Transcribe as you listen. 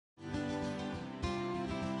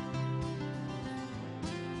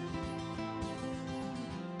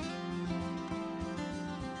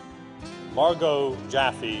Margot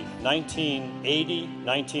Jaffe, 1980,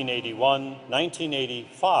 1981,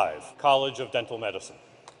 1985, College of Dental Medicine.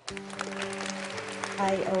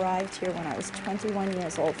 I arrived here when I was 21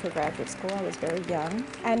 years old for graduate school. I was very young.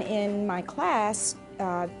 And in my class,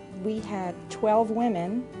 we had 12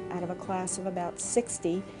 women out of a class of about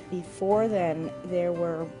 60. Before then, there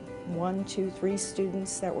were 1, 2, 3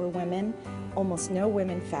 students that were women, almost no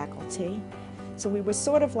women faculty. So we were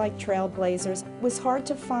sort of like trailblazers. It was hard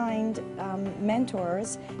to find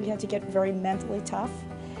mentors. We had to get very mentally tough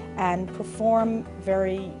and perform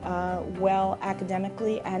very well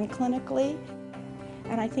academically and clinically.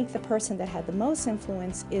 And I think the person that had the most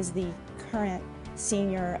influence is the current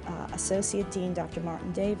senior associate dean, Dr.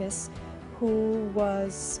 Martin Davis, who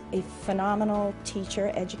was a phenomenal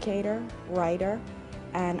teacher, educator, writer,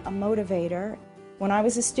 and a motivator. When I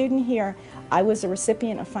was a student here, I was a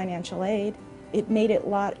recipient of financial aid. It made it a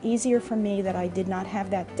lot easier for me that I did not have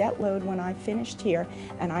that debt load when I finished here,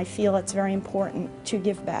 and I feel it's very important to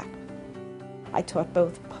give back. I taught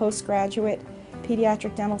both postgraduate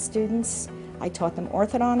pediatric dental students. I taught them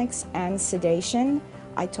orthodontics and sedation.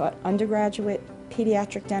 I taught undergraduate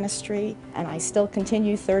pediatric dentistry, and I still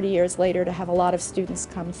continue 30 years later to have a lot of students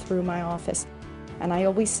come through my office. And I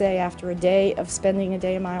always say after a day of spending a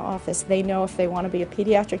day in my office, they know if they want to be a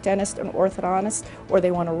pediatric dentist, an orthodontist, or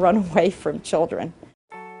they want to run away from children.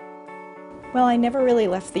 Well, I never really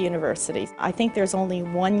left the university. I think there's only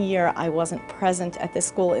 1 year I wasn't present at the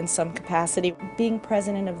school in some capacity. Being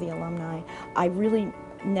president of the alumni, I really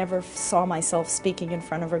never saw myself speaking in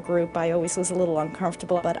front of a group. I always was a little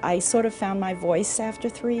uncomfortable, but I sort of found my voice after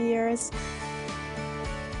 3 years.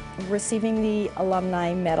 Receiving the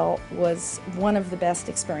Alumni Medal was one of the best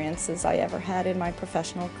experiences I ever had in my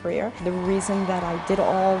professional career. The reason that I did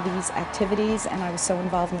all these activities and I was so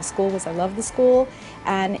involved in the school was I loved the school,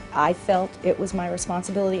 and I felt it was my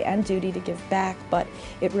responsibility and duty to give back, but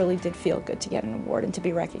it really did feel good to get an award and to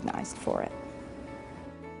be recognized for it.